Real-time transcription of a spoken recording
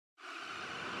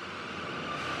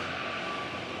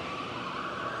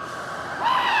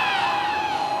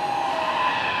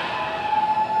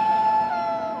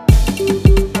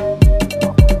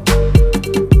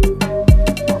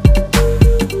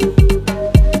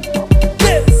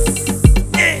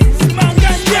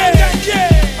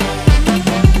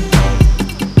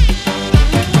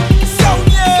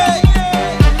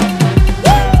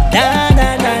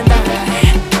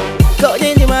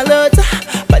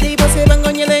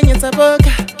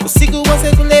usiku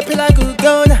wonse kulephela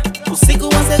kugona, usiku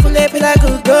wonse kulephela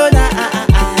kugona.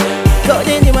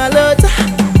 Kodi ndi malota,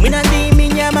 mwina ndimi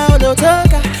nyama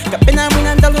olotoka, kapena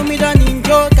mwina ndalumira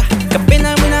ninjoka,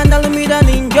 kapena mwina ndalumira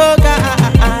ninjoka.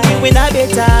 Iwe na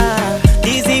beta,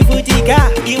 ndizivutika,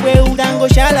 iwe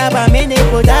udangoshala pamene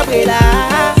podabwera.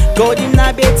 Kodi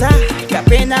na beta,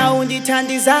 kapena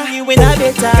undithandiza, iwe na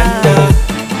beta.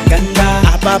 Kanda,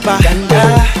 apapa,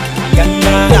 kanda,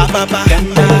 apapa,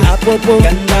 apopo,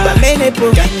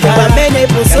 pamenepo,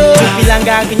 so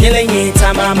tupilanga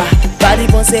kunyelenyeta mama, bali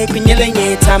ponse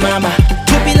kunyelenyeta mama,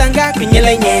 tupilanga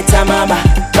kunyelenyeta mama,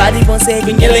 bali ponse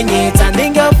kunyelenyeta.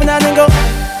 Dingo funa dingo,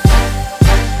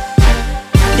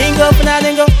 dingo funa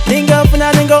dingo, dingo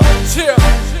funa dingo.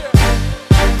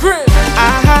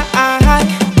 Aha,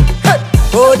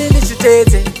 Kodi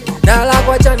nishitete, nala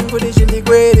kwa chani kudi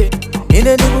shinikwede.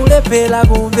 Ine ndikulephela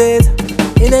kumveta,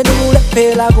 ine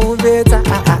ndikulephela kumveta.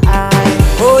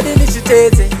 Kodi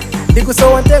nishitete,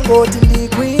 ndikusowa ntengoti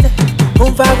ndikwile.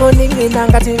 Kumvako ningina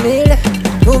ngati nile,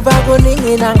 kumvako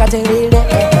ningina ngati nile.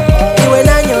 Iwe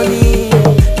na nyoni,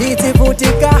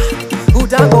 nditivutika,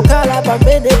 utangokhala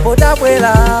pamene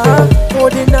podabwera.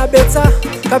 Kodi na beta,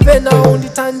 kapena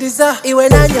undithandiza, iwe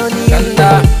na nyoni.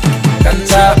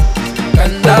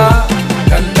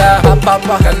 Kanda,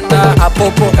 apapa,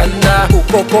 apopo,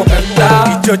 ukoko,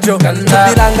 ichocho.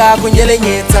 Tupilanga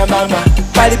kunyelenyeta mama,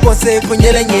 palipose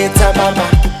kunyelenyeta mama.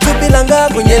 Tupilanga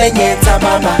kunyelenyeta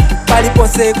mama,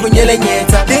 palipose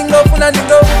kunyelenyeta. Dingo funa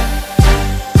dingo,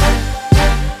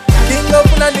 dingo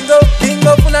funa dingo,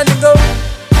 dingo funa dingo.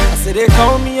 I say they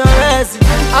call me Orezi.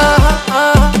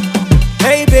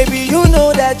 Hey baby, you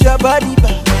know that your body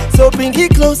bad, so bring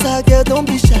it closer, girl, don't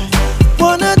be shy.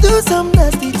 Wanna do some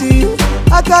nasty to you?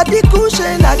 I got the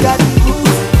cushion, I got the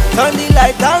goose. Turn the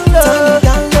light down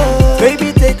low,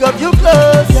 baby, take off your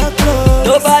clothes.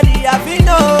 Nobody happy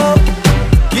know.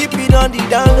 Keep it on the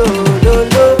down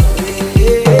low.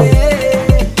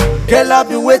 Girl, I've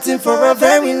been waiting for a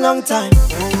very long time.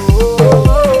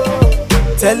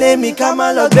 Telling me come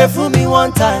and love there for me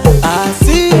one time. I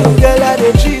see you, girl, at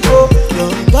the Chico. Your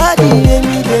body made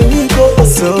me the go.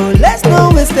 So let's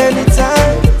not waste any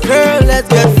time. Girl, let's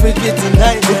get freaky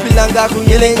tonight. Tupilanga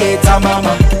kunyelenyeta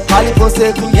mama,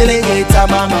 palipose kunyelenyeta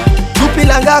mama.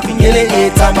 Tupilanga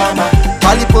kunyelenyeta mama,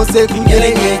 palipose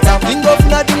kunyelenyeta. Dingo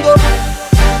funa dingo,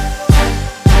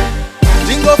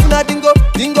 dingo funa dingo,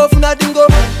 dingo funa dingo.